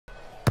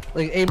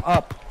Like aim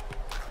up.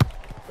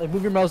 Like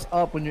move your mouse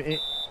up when you aim.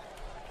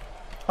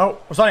 Oh,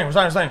 we're starting. We're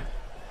starting. We're starting.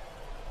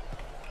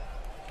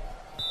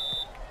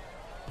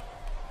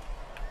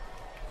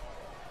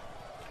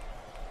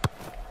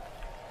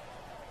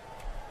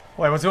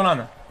 Wait, what's going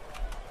on?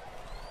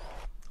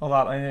 Hold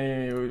up, I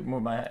need to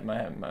move my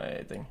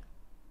thing.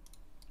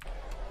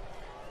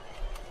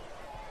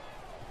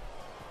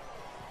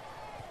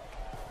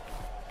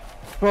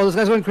 Bro, this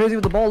guy's going crazy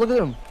with the ball. Look at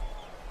him.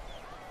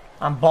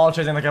 I'm ball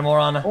chasing like a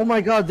moron. Oh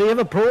my god, they have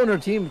a pro on their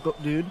team,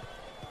 dude.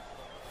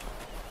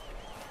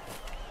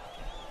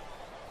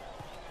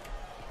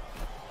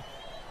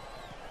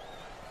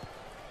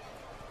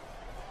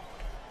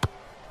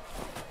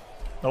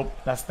 Nope,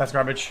 that's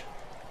garbage.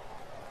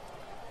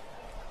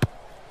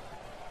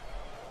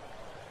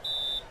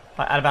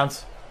 Out of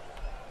bounds.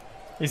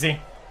 Easy.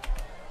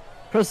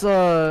 Press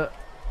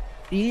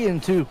E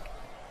and 2.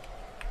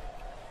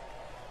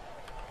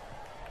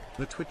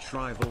 The Twitch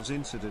Rivals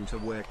Incident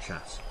Aware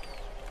Chat.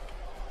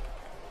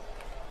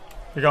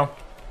 Here you go.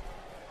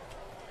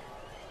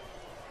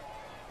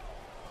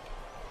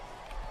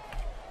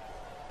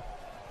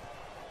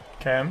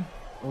 Okay.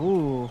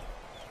 Ooh.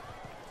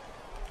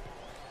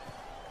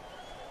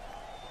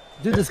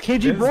 Dude, this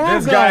KG Bro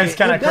this guy is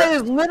kinda this guy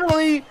is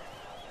literally...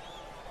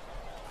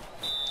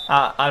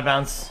 Out of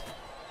bounds.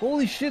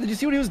 Holy shit, did you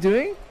see what he was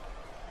doing?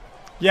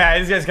 Yeah,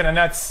 this guy's kinda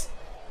nuts.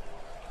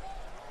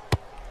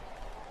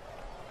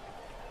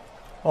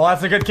 Well,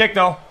 that's a good kick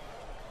though.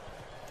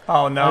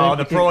 Oh no,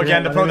 the pro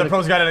again. The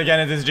pro's got it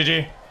again. It is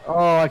GG.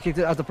 Oh, I kicked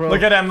it at the pro.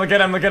 Look at him, look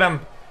at him, look at him.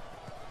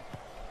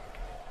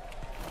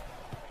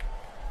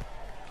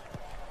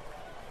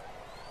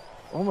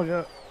 Oh my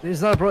god.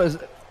 He's not a pro.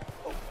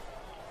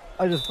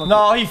 I just fucked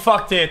No, he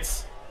fucked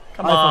it.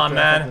 Come on,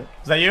 man.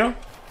 Is that you?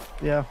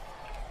 Yeah.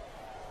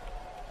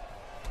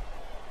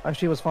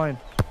 Actually, it was fine.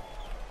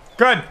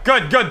 Good,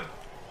 good, good.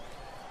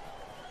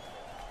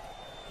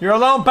 You're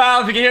alone, pal.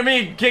 If you can hear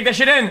me, kick that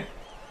shit in.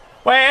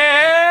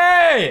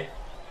 Wait!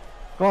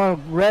 Go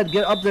on, Red,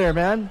 get up there,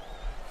 man.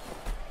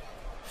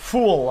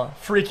 Fool.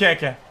 Free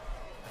kick.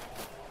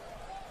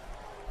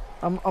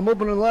 I'm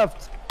opening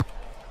left.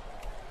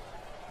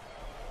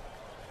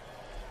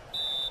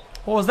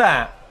 What was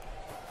that?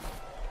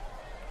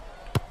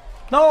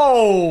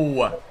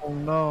 No! Oh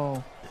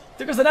no.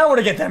 Took us an hour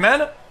to get there,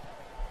 man.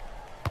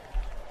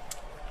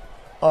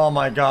 Oh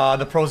my god,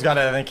 the pro's got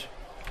it, I think.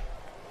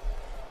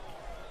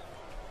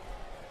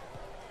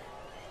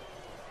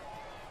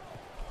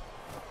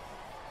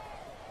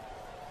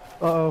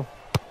 Uh-oh.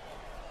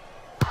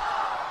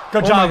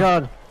 Good Oh job. my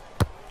god.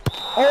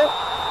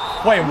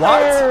 Oh! Wait,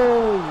 what?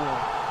 No!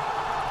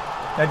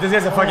 Yeah, this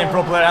guy's a fucking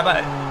pro player. How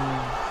about...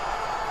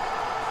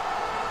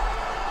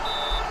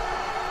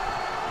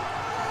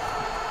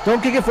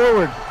 Don't kick it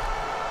forward.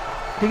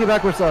 Kick it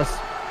backwards to us.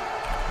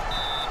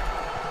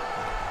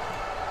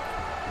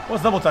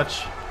 What's double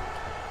touch?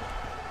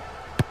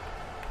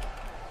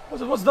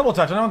 What's double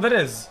touch? I don't know what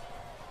that is.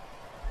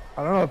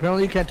 I don't know.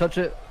 Apparently you can't touch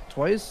it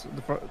twice.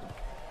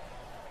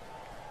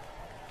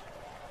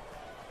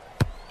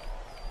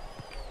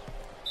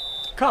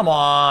 Come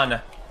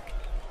on.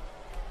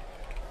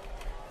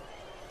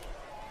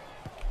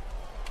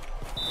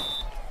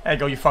 There you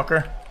go, you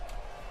fucker.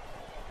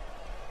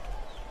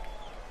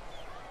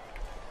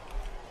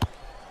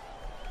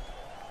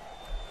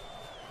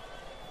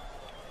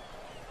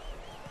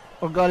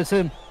 Oh god, it's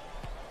him.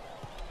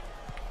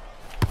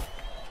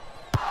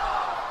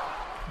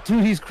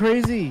 Dude, he's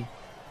crazy.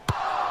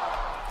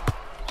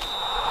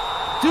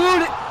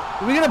 Dude,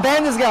 we're gonna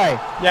ban this guy.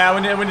 Yeah,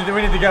 we need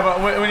to get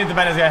we need to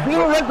ban this guy. We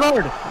have a red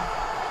card.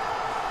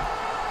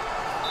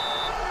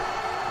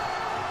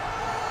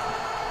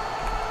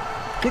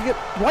 Kick it.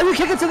 Why do you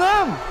kick it to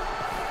them?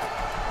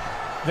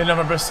 Didn't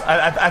remember.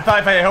 I thought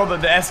if I hold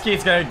the S key,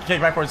 it's gonna kick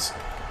backwards.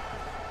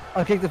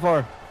 I kicked it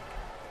far.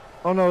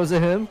 Oh no, is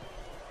it him?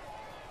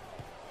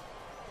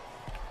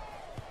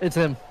 It's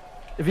him.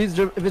 If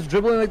it's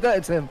dribbling like that,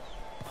 it's him.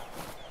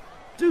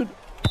 Dude.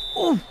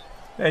 Ooh.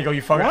 There you go,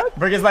 you fucker. What?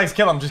 Break his legs,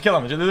 kill him. Just kill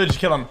him. Literally just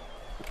kill him.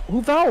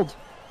 Who fouled?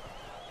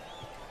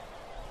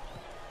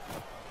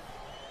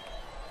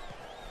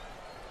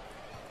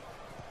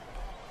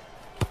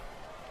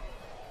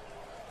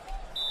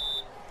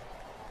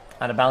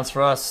 And a bounce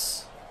for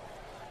us.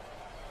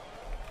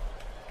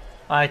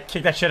 I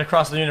kicked that shit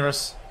across the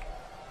universe.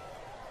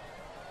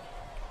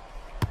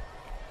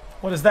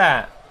 What is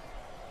that?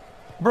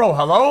 Bro,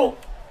 hello?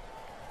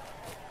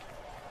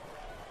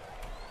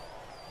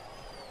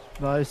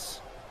 Nice.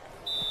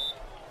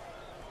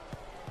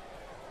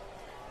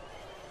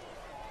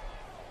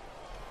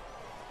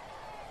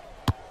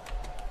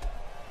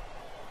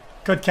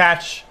 Good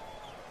catch.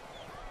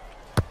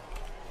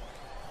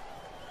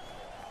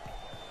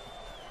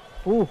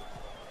 Ooh.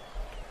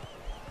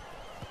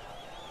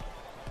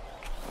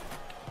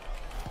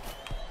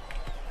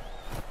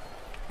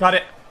 Got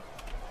it.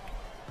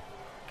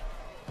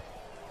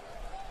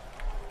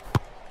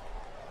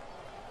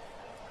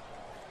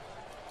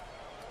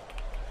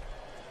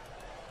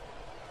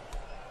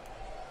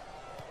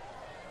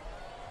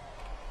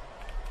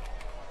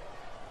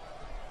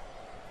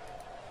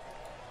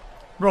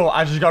 Bro,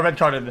 I just got red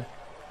carded.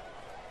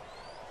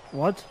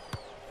 What?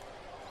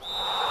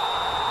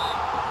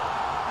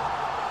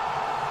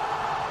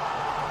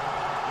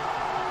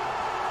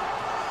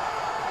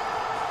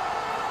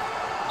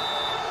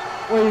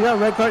 Wait, you got a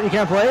red card? You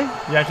can't play?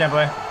 Yeah, I can't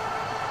play.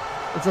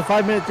 It's a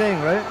 5-minute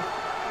thing, right?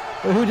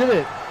 Wait, who did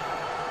it?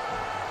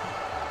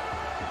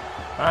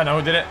 I don't know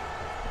who did it.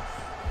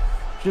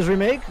 Just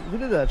remake? Who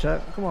did that,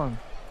 chat? Come on.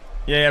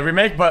 Yeah,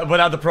 remake, but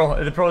without the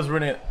pro. The pro is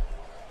ruining it.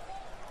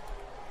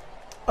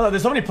 Oh,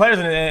 there's so many players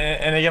in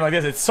a game like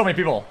this. It's so many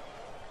people.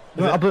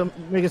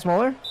 Make it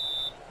smaller?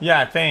 Yeah,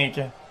 I think.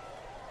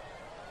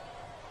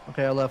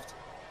 Okay, I left.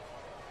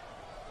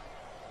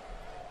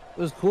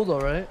 It was cool though,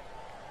 right?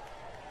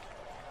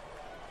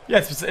 Yeah,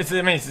 it's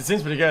I mean, it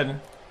seems pretty good.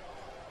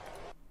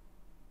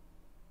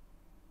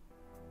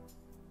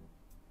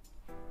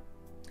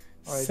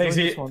 Alright, So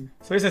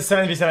he says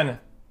 7v7.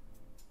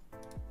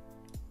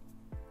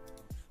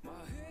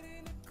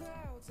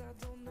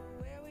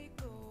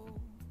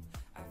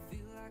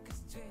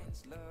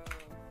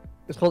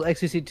 It's called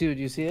xQc 2.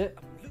 Do you see it?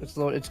 It's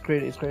low. It's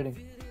creating. It's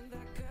creating.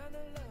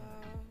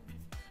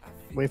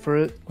 Wait for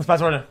it. What's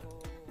password?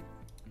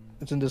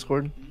 It's in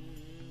Discord.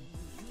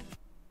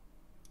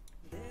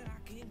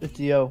 It's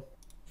Yo.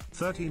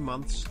 30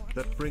 months,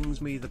 that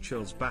brings me the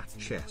chills back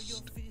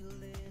chest.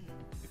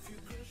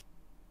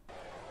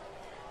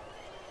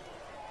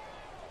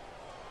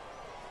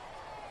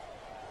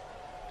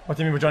 What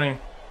team are we joining?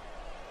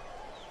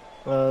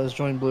 Let's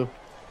join blue.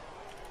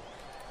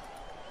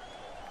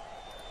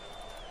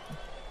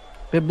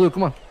 Hey, blue,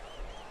 come on.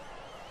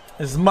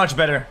 This is much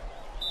better.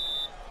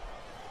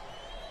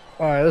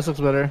 Alright, this looks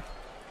better.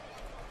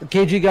 The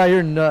KG guy,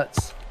 you're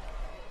nuts.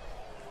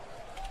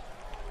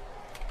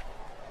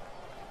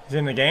 Is he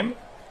in the game?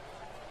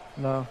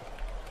 No.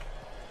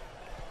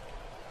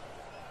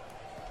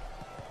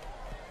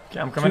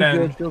 Okay, I'm coming in.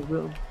 Good. Feels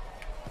good.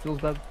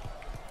 Feels bad.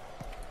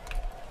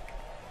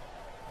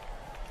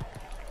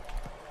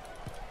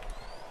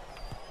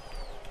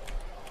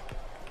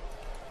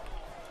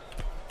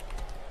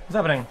 What's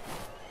happening?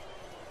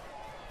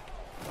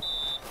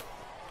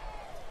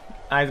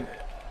 I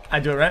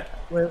do it right.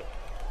 Wait.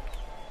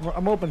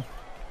 I'm open.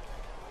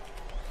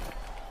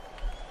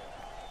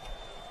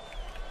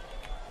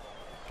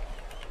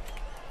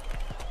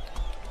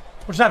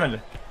 What's happened?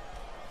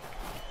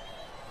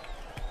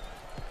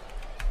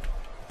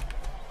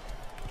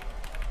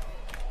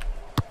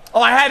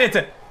 Oh, I had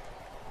it.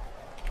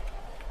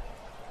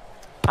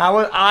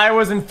 I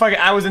was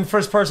in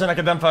first person like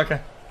a dumb fucker.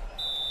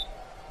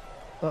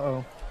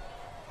 Uh-oh.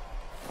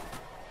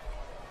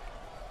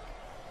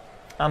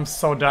 I'm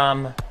so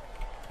dumb.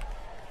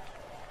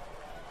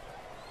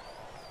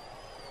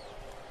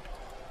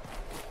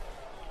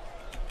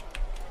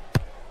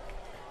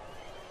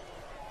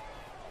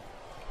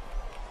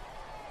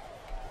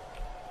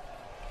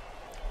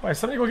 Wait,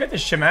 somebody go get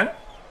this shit, man.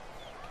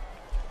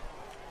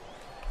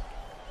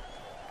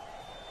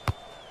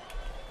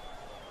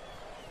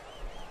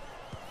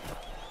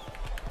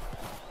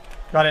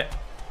 Got it.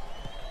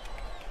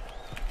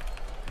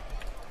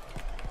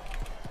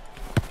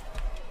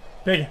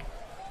 Big.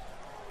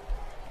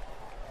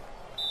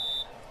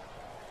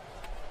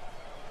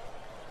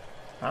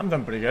 I'm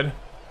done pretty good.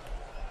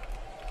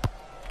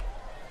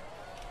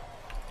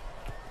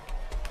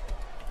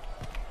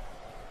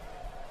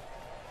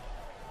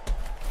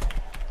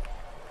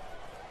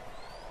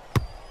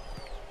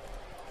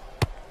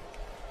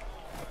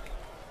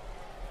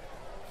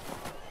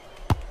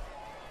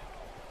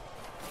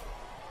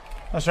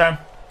 Let's try him.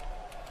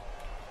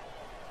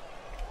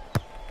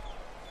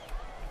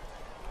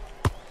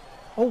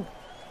 Oh.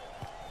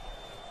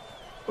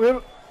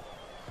 Well,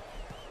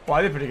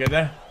 I did pretty good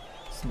there.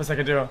 It's the best I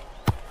could do.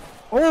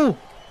 Oh.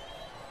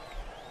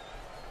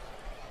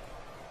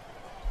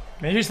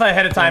 Maybe just like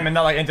ahead of time and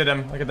not like into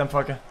them like a dumb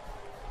fucker.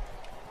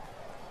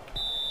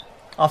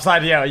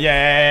 Offside, yeah,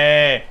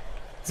 yay!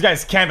 This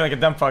guy's camping like a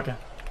dumb fucker.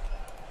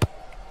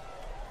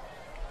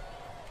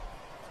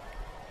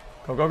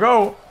 Go, go,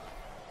 go!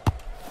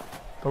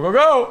 Go, go,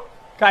 go!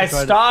 Guys,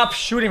 stop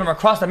shooting from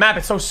across the map.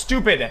 It's so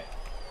stupid.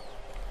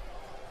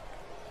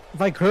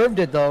 If I curved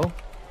it though.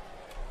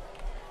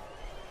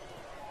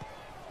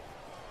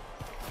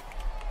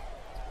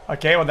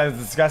 Okay, well that is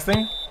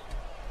disgusting.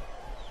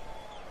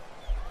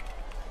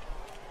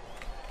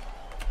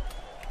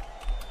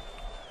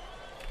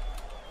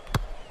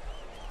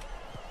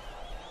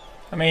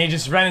 I mean, he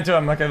just ran into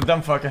him like a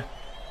dumb fucker.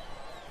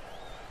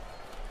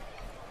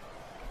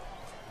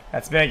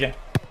 That's big.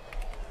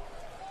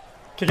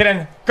 Kick it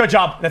in. Good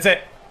job. That's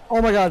it.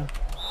 Oh my god.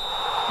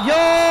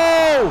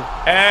 Yo!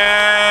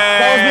 Hey!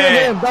 That was me and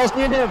him. That was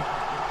me and him.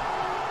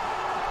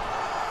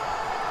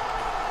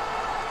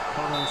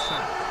 Follow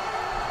Sack.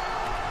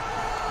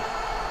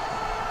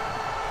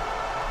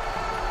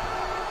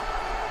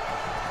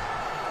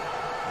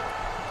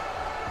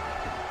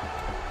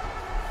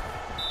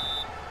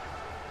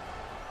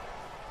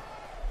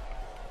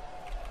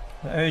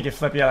 I think you can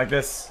flip, yeah, like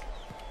this.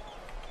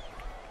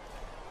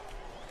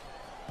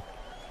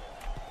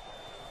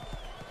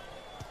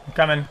 I'm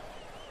coming.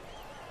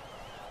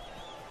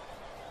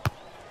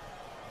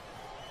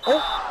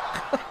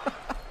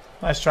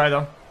 Nice try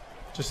though.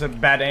 Just a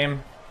bad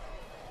aim.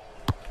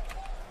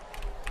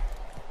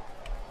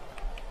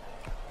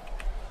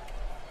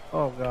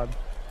 Oh god.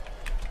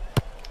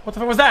 What the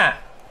fuck was that?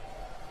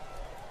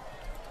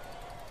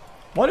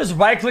 What is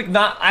right click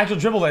not actual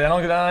dribble it? I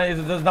don't get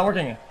it's not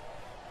working.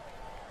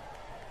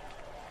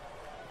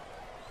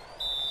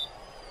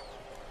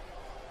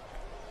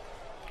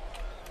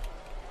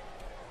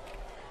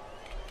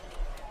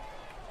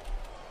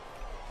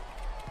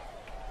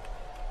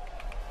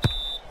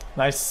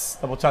 Nice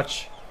double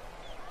touch.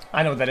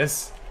 I know what that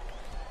is.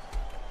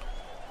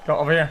 Go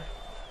over here.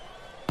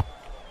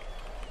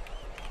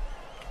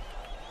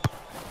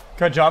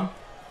 Good job.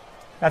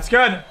 That's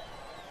good. It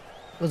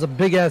was a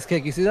big ass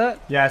kick. You see that?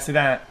 Yeah, I see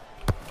that.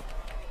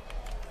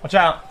 Watch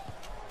out.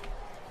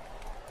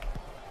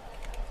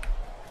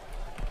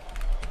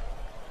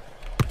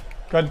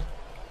 Good.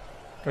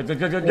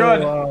 Good.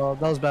 Oh,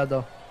 that was bad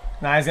though.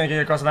 Nah, he's gonna get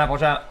you across the map.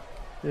 Watch out.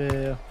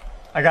 Yeah.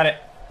 I got it.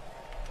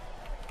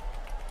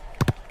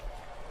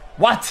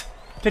 What?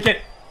 Kick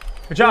it.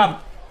 Good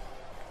job.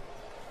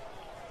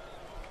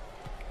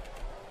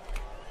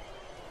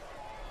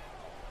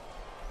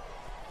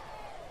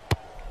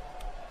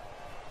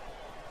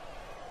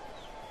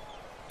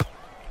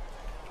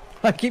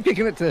 I keep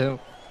kicking it to him.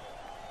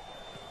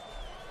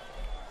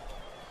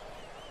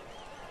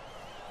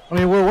 I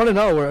mean, we're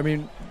 1-0. I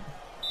mean,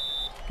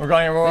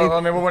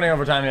 we're winning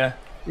overtime, yeah.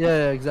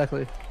 Yeah,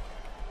 exactly.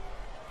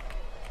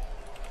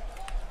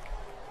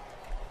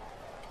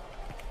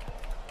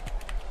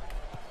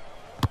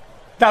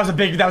 That was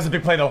a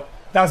big play though.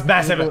 That was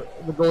massive.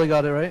 The goalie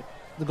got it, right?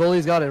 The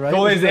goalie's got it, right?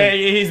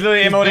 He's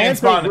literally emoting in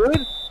spawn.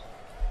 Dude.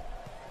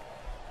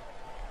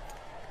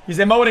 He's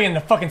emoting in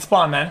the fucking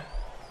spawn, man.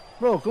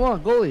 Bro, come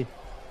on, goalie.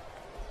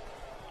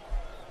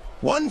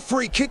 One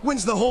free kick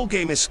wins the whole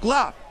game, is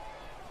sklop.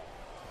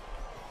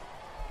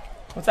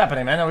 What's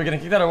happening, man? Are we gonna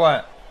kick that or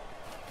what?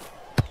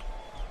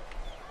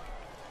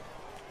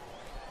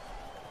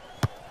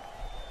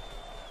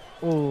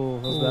 Oh,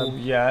 that was Ooh, bad.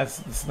 yeah,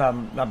 it's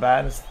not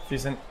bad. It's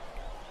decent.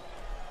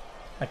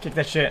 I kick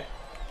that shit.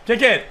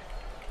 Kick it!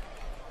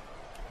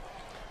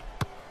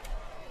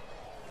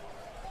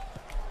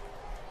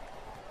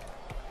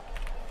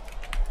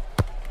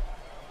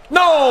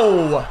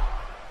 No!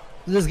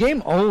 This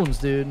game owns,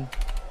 dude.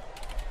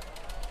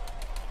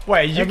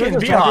 Wait, you Every can other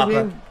beat soccer hop.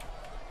 game-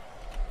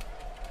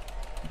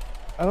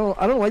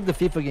 I don't like the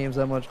FIFA games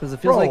that much because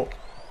it feels Bro, like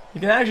you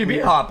can actually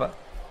beat hop.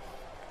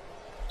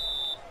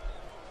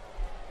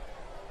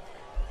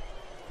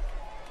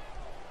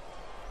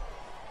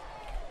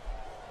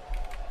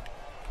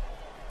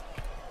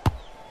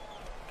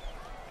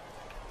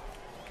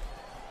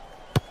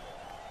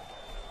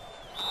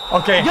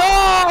 Okay.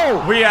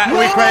 Yo! We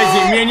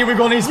crazy. Me and you, we're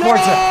going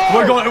esports.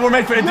 We're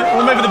made for the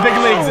big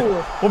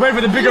leagues. We're made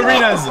for the big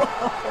arenas.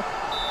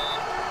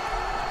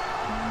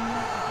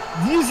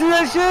 Do you see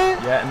that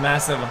shit? Yeah,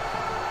 massive.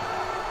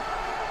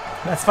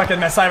 That's fucking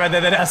Messiah right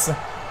there. That's.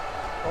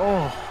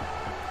 Oh.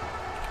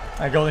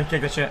 I go and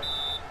kick the shit.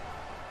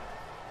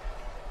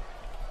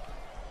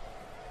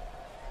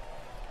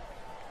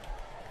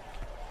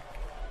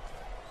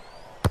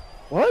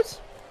 What?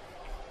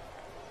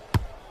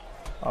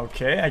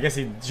 Okay, I guess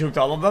he juked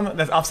all of them.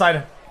 That's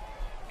offside.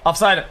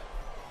 Offside.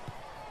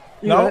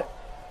 You No. got it.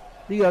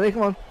 You got it.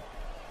 Come on.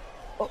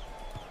 Oh.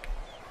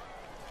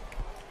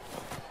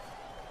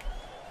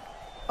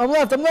 I'm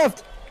left. I'm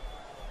left.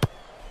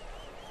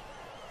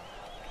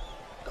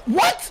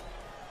 What?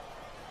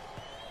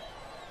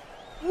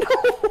 No.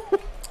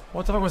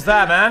 What the fuck was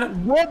that,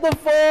 man? What the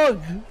fuck?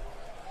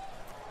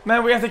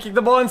 Man, we have to kick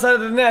the ball inside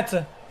of the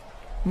net.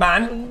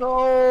 Man.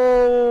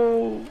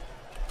 No.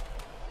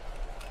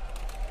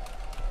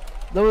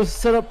 That was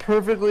set up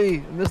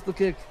perfectly. Missed the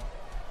kick.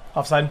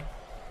 Offside.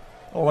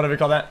 Or whatever you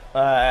call that.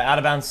 Out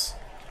of bounds.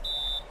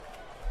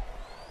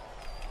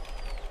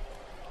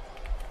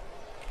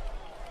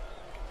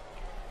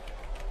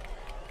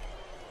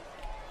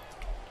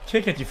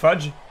 Kick it, you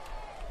fudge.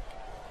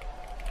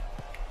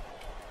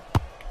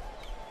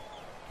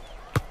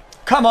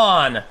 Come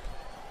on!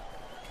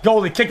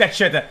 Goalie, kick that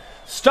shit.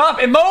 Stop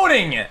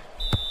emoting!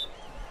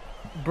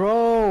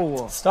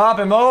 Bro. Stop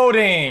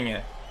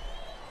emoting!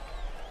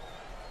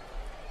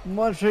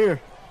 Munch here.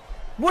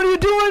 What are you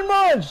doing,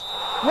 Munch?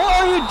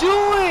 What are you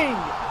doing?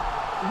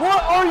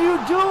 What are you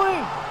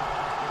doing?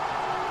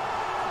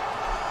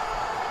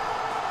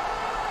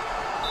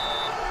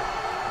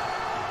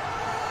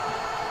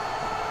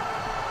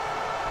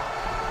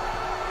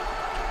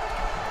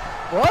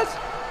 What?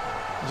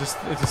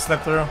 It just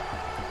slipped through.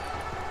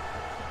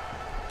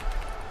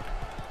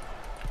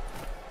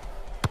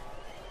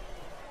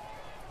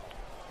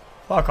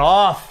 Fuck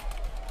off!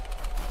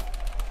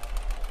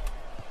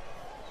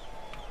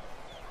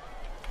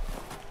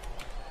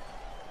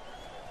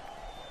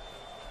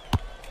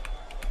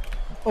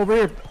 Over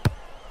here.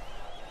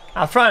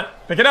 Out front,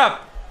 pick it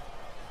up.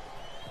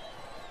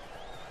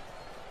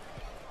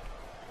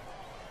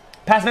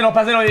 Pass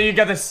middle, you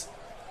got this.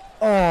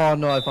 Oh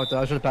no, I fucked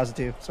up. I should have passed it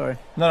to you. Sorry.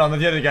 No,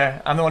 the other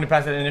guy. I'm the one who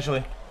passed it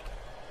initially.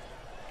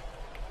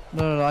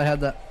 No, I had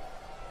that.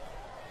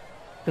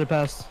 Could have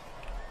passed.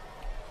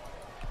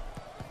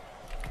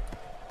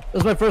 This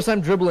was my first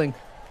time dribbling.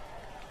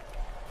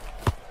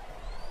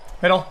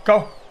 Middle,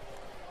 go.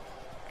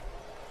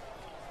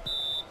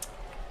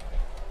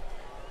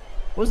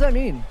 What does that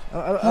mean?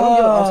 I don't get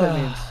what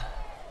offside means.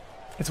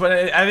 It's when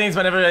I think it's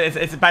whenever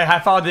it's by how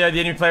far the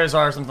enemy players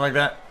are or something like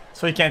that,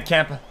 so you can't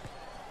camp.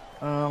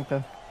 Oh,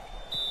 okay.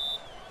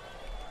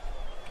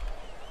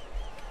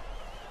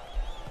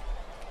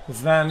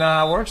 This then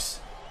works.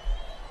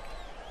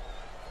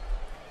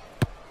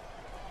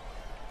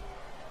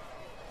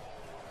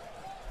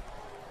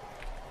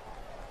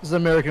 This is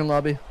American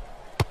lobby.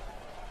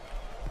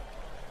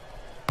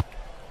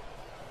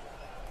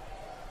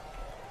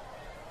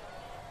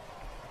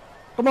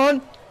 Come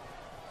on.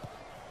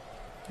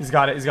 He's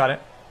got it. He's got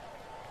it.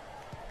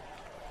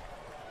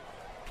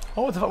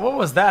 Oh, what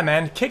was that,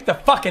 man? Kick the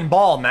fucking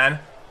ball, man.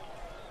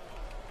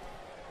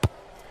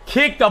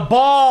 Kick the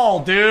ball,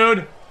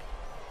 dude.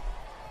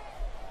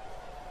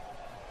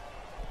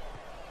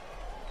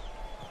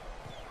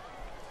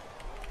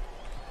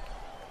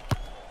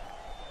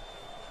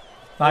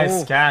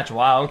 Nice catch.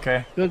 Wow,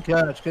 okay. Good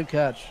catch. Good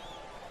catch.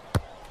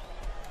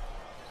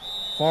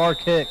 Far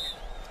kick.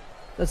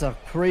 That's a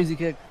crazy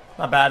kick.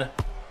 Not bad.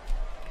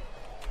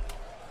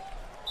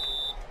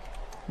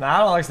 Nah, I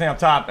don't like staying up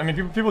top. I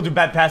mean, people do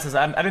bad passes.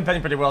 I've been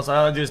defending pretty well, so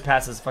all I do is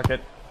passes. Fuck it.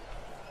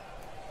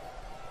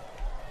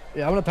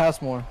 Yeah, I'm gonna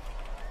pass more.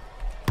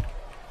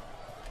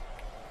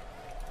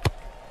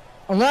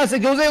 Unless it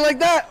goes in like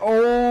that.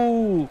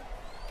 Oh.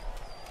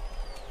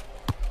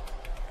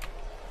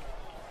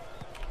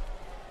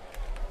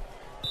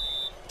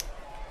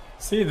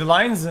 See the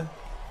lines?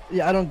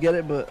 Yeah, I don't get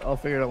it, but I'll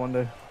figure it out one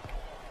day.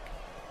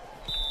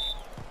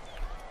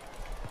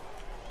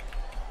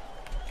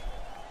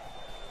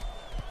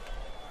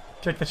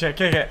 Kick the shit,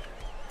 kick it.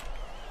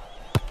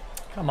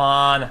 Come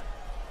on.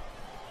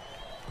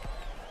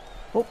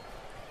 Oh.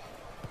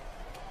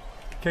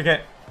 Kick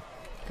it.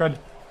 Good.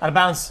 Out of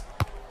bounds.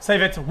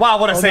 Save it. Wow,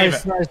 what a save.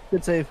 Nice, nice.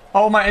 Good save.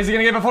 Oh my, is he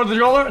gonna get before the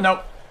roller?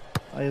 Nope.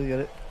 I'll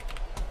get it.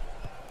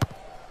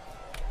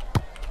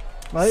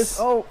 Nice.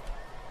 Oh.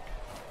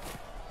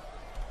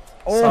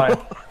 Oh. Sorry.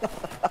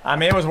 I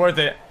mean, it was worth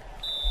it.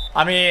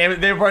 I mean,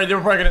 they were probably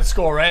gonna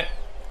score, right?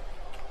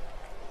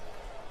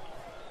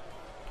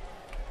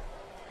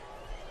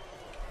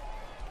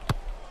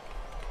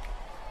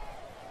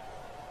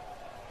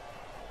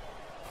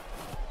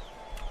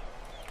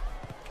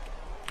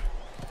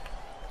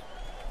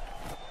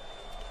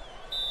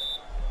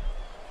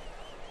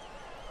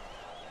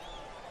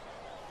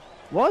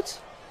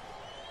 What?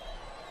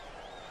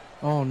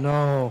 Oh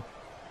no.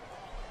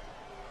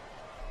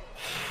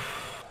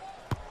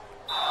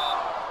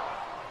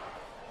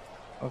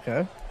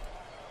 Okay.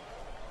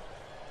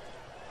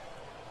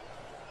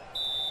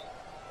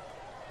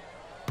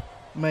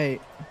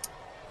 Mate.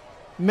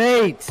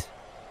 Mate!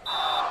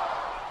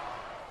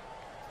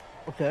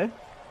 Okay.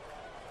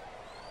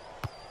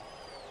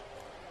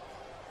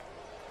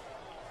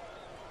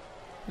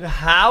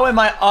 How am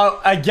I?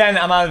 Oh, again,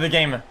 I'm out of the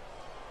game.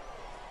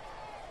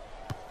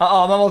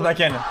 Uh-oh, I'm almost back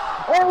in.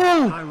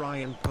 Oh! Hi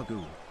Ryan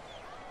Pagoo.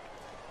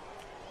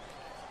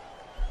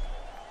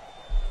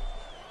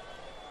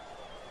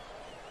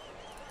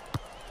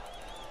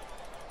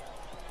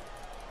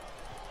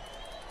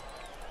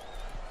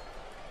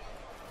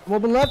 I'm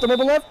open left, I'm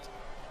open left.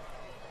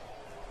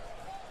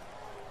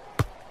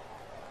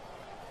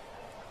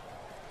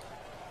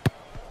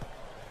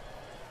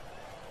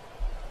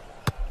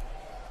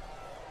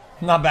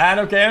 Not bad,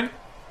 okay.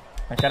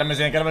 Quero mais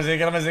in, quero mais in,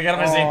 quero mais in, quero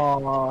mais in.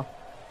 Aw.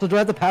 So do I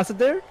have to pass it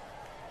there?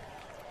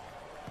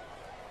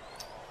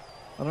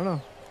 I don't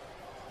know.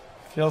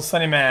 Feels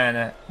sunny,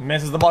 man.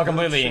 Misses the ball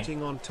completely.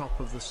 Sitting on top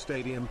of the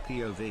stadium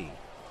POV.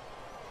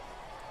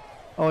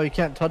 Oh, you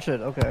can't touch it.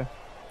 Okay.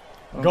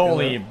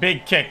 Goalie,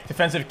 big kick,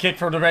 defensive kick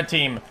for the red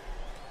team.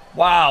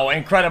 Wow,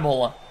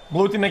 incredible.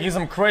 Blue team making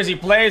some crazy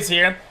plays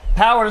here.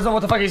 Power doesn't know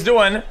what the fuck he's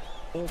doing.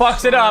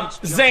 Fucks it up.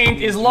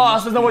 Zaint is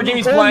lost, doesn't know what game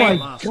he's playing.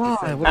 Oh my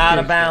god. What Out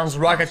of bounds,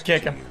 rocket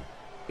kick.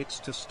 It's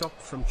to stop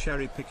from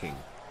cherry picking.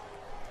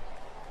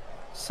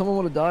 Someone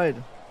would have died.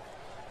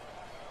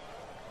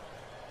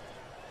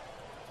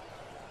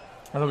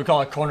 That's what we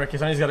call a corner kick.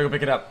 Somebody's gotta go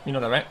pick it up. You know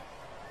that, right?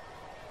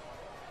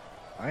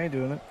 I ain't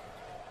doing it.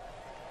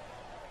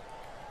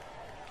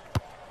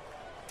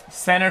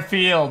 Center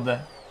field.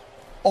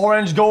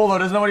 Orange goaler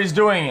doesn't know what he's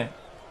doing.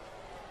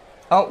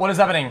 Oh, what is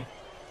happening?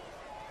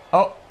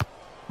 Oh,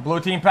 blue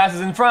team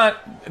passes in front.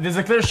 There's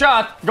a clear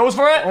shot. Goes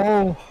for it.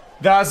 Oh.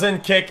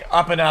 Doesn't kick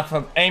up enough.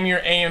 Aim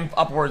your aim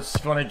upwards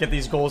if you want to get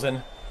these goals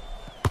in.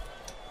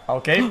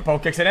 Okay, Poe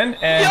kicks it in,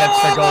 and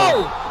that's the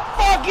goal.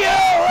 Fuck you!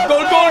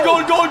 Goal, goal,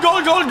 goal, goal,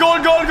 goal, goal,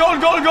 goal, goal, goal,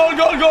 goal, goal,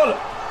 goal, goal.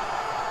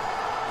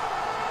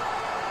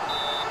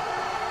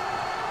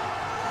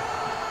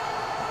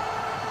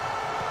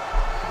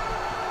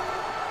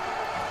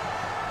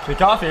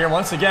 Kick off here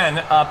once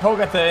again. Poe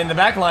got in the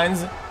back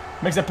lines.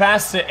 Makes a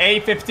pass to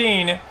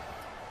A15.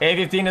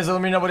 A15 doesn't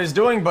really know what he's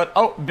doing, but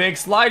oh, big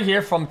slide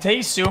here from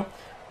Teisu.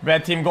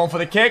 Red team going for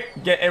the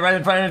kick. Get it right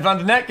in front of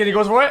the net. And he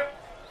goes for it.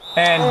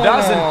 And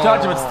doesn't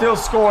touch it, but still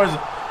scores.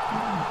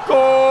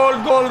 Goal,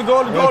 goal,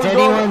 goal, goal, It's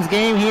goal. anyone's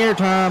game here,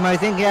 Tom. I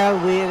think we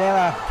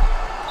gotta.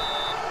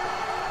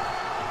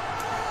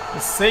 The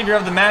savior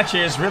of the match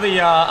here is really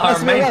our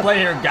main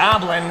player,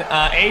 Goblin.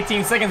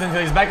 18 seconds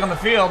until he's back on the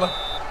field.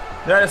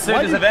 They're at a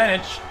serious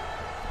advantage.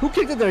 Who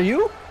kicked it there?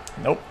 You?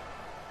 Nope.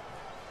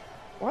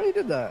 Why you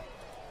did that?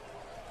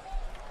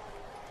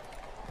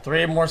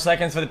 3 more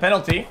seconds for the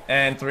penalty.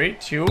 And 3,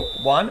 2,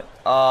 1.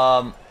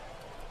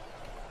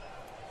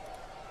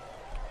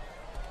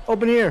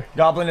 Open here.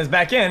 Goblin is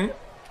back in.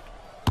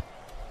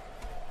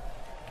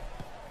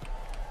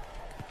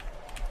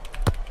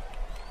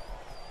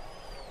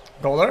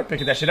 Goaler,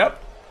 picking that shit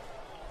up.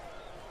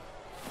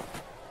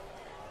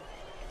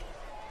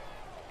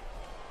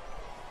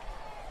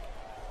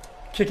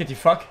 Kick it, you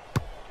fuck.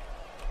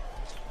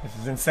 This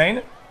is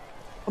insane.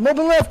 I'm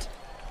open left.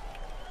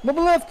 I'm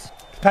open left.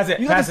 Pass it,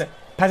 pass it.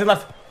 Pass it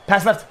left.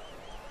 Pass left.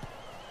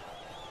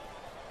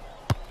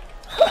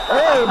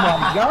 Oh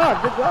my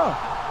god, good job.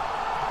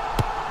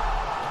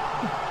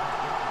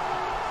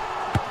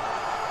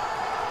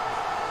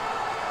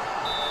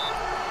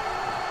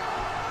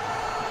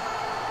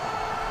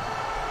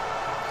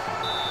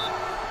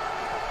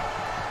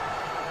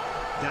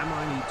 Damn,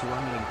 I need to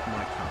unlink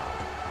my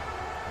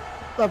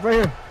card. Left, right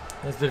here.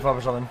 Let's do it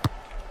for something.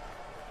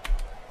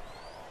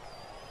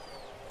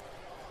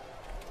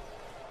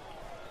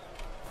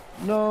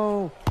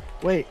 No.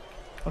 Wait.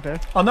 Okay.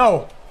 Oh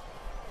no!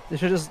 They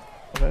should just.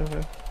 Okay,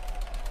 okay.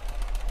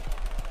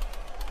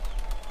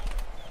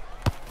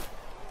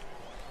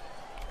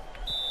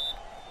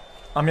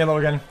 I'm yellow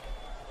again.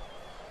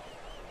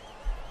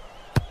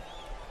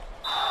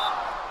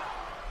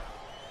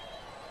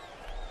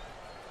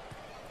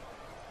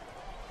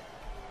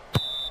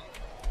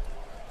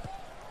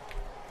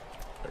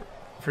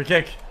 Free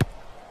kick.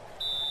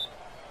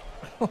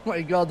 Oh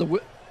my god,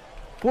 the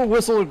poor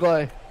whistler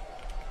guy.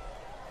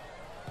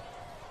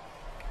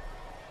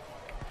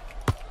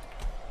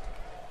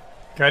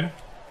 Good.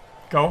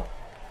 Go.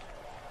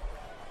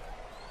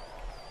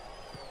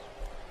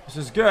 This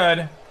is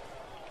good.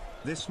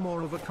 This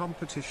more of a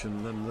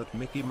competition than that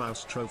Mickey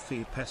Mouse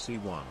Trophy Pessy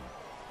won.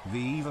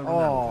 Viva Oh.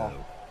 Ronaldo.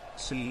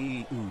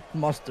 SIUUUUUUU.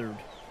 Mustard.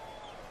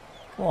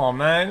 Come on,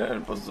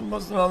 man. Put some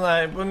mustard on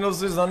that. Put no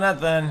scissors on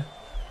that then.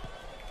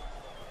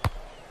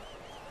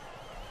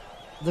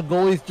 The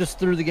goalie just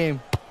threw the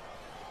game.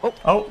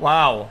 Oh,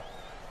 wow.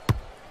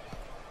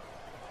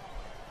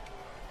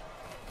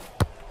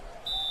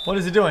 What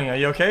is he doing? Are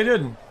you okay,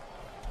 dude?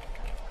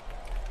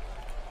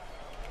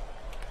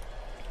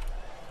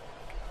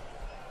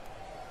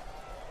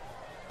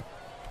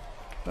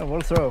 Oh,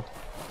 what a throw.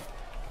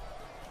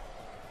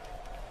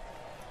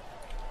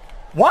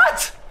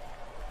 What?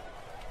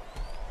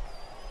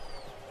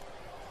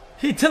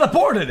 He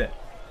teleported it.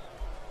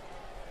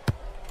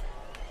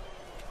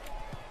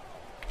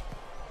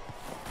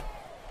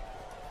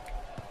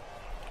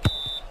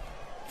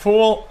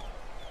 Fool.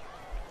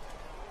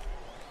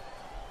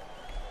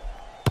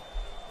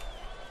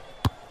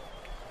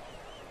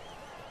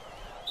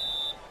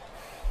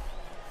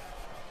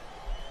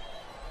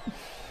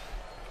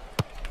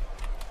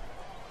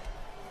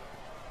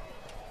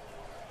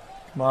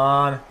 Come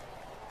on.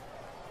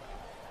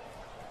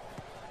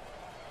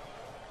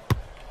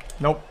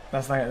 Nope,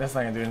 that's not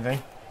gonna do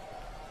anything.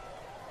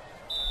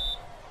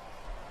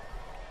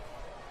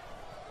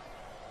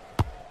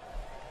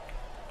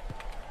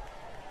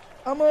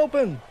 I'm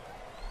open.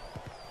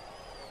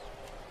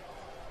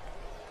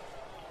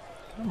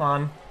 Come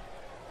on.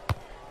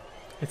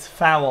 It's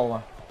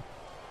foul.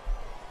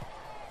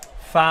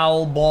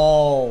 Foul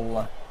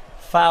ball.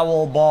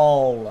 Foul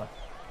ball.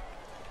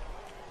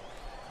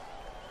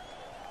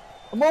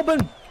 I'm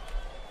open.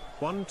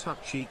 One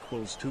touch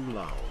equals too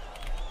loud.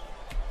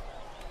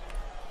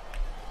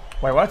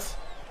 Wait, what?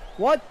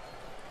 What?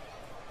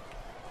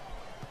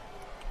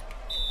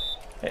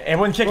 It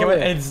wouldn't kick. Bro.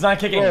 It's not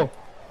kicking.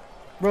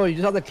 Bro, you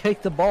just have to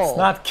kick the ball. It's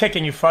not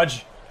kicking, you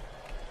fudge.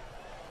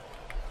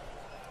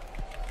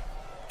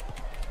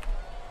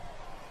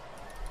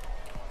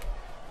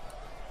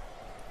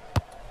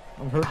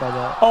 I'm hurt by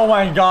that. Oh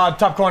my god,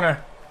 top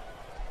corner.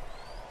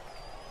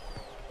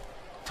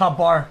 Top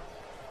bar.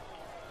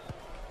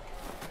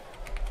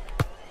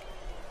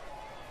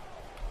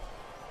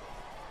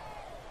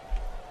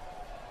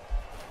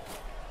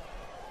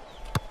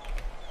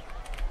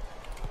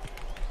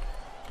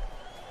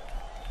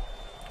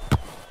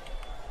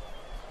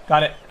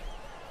 Got it.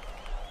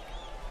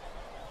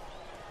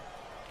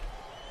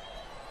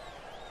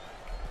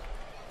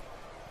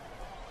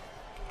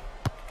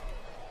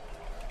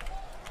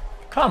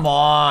 Come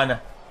on.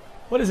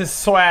 What is this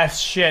so ass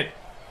shit?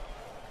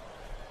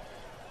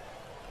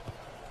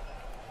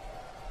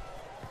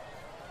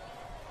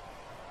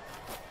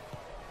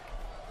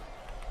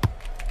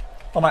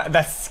 Oh my,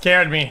 that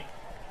scared me.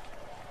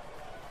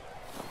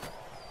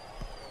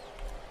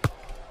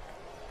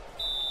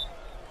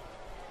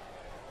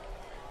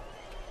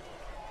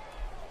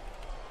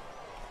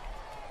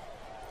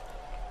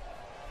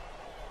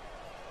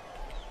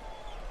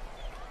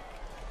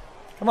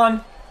 Come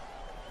on.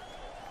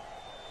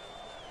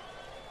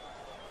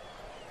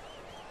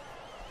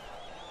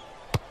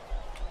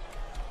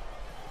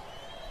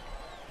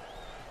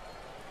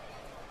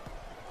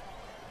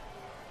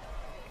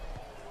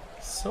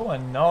 So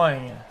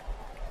annoying.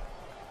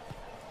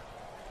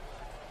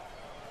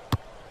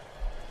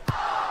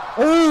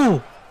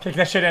 Oh! Kick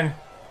that shit in.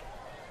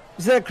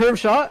 Is that a curve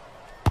shot?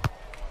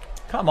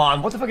 Come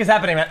on, what the fuck is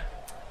happening, man?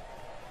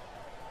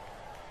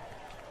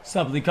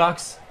 Sup,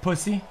 Leacox?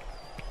 Pussy?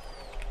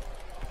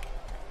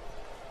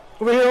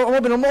 Over here, I'm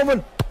open, I'm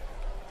open.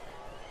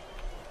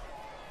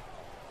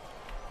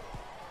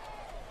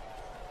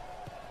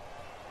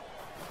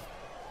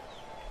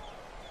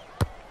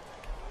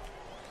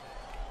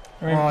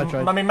 I I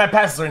tried. I mean, my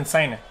passes are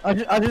insane.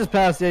 I just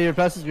passed. Yeah, your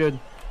pass is good.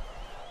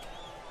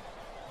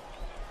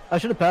 I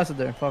should have passed it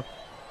there. Fuck.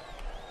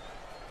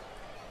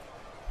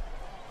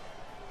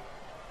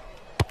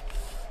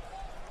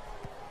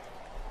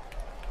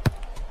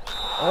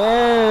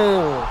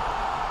 Oh.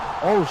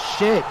 Oh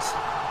shit.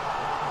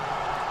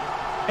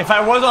 If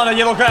I was on a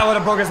yellow card, I would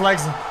have broke his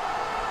legs.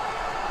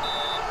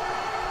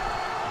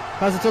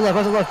 Pass it to left.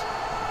 Pass it left.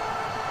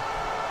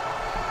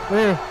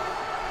 Where?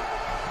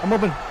 I'm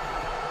open.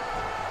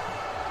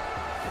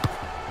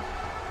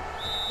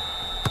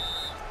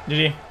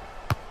 GG.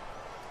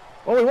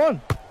 Oh, we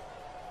won.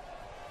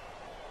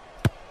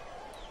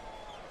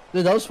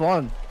 Dude, that was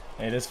fun.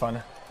 It is fun.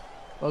 That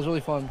was really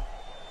fun.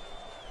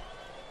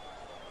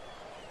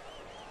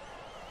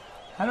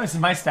 How do I see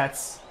my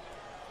stats?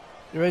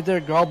 You're right there,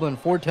 Goblin.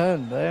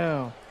 410.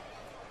 Damn.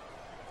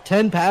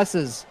 10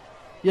 passes.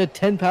 You had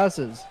 10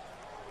 passes.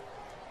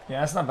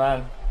 Yeah, that's not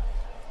bad.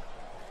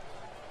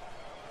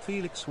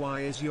 Felix,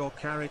 why is your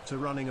character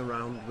running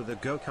around with a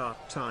go-kart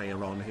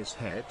tire on his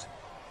head?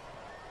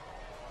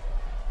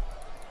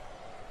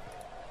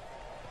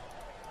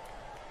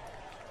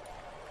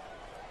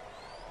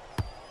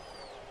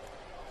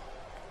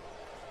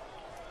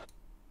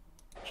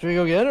 Should we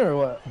go get it or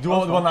what? Do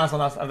one last.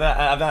 After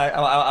that,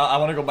 I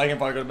want to go biking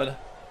before I go to bed.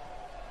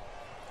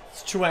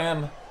 It's 2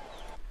 AM.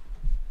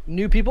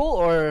 New people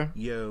or?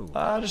 Yo.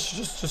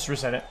 Just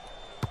reset it.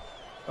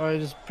 Alright,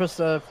 just press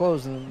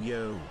close and.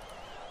 Yo.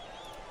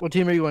 What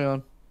team are you going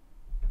on?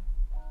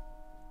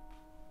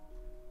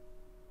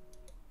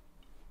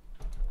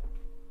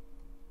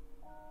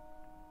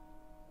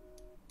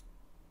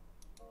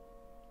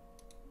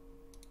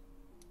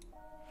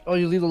 Oh,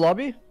 you leave the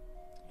lobby?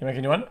 You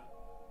making one?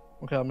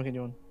 Okay, I'm making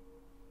you one.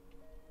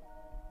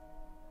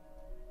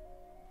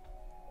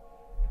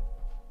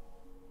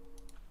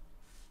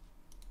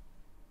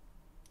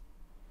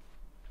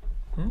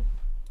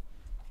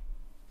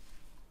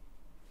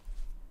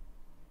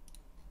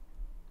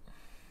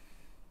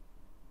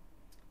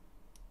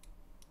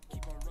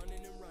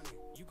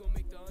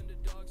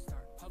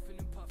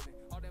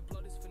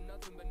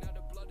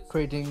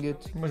 Creating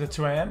it. Was it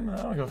 2 AM? I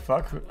don't give a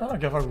fuck. I don't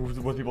give a fuck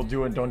what people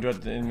do and don't do it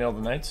in the middle of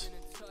the night.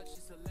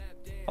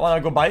 I wanna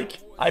go bike,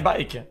 I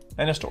bike.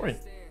 End of story.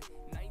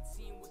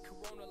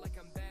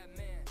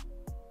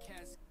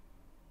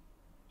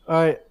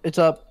 Alright, it's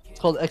up. It's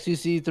called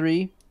xQc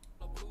 3.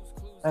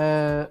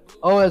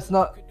 Oh, it's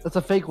not. It's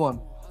a fake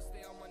one.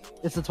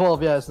 It's the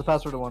 12, yeah, it's the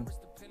password one.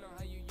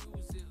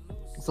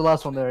 It's the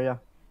last one there, yeah.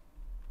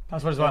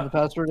 Password is And what? the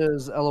password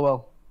is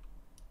LOL.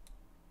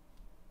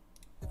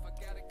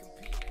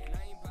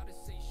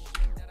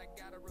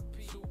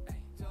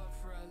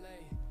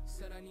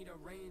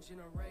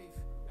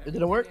 It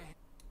didn't work?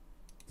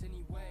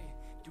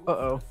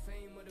 Uh-oh.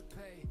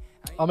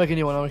 I'll make a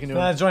new one, I'll make a new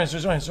one. Join.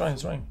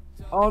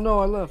 Oh no,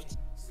 I left.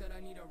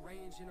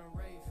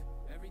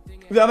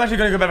 Yeah, I'm actually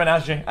gonna go better now,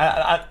 actually.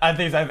 I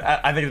think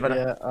it's better.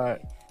 Yeah,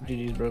 alright.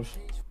 GG's, bro.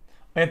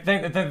 Hey,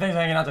 thanks for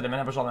hanging out today, man.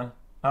 I appreciate it, man.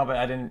 Oh, but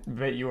I didn't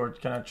bait you or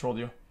kind of trolled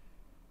you.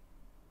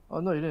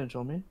 Oh no, you didn't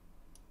show me.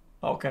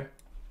 Oh, okay.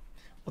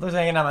 Well, thanks for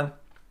hanging out, man.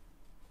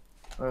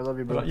 Alright, love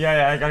you, bro.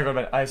 Yeah, I gotta go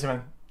to bed. I see you,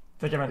 man.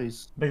 Take care, man.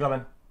 Peace. Big love,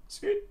 man.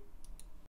 Sweet.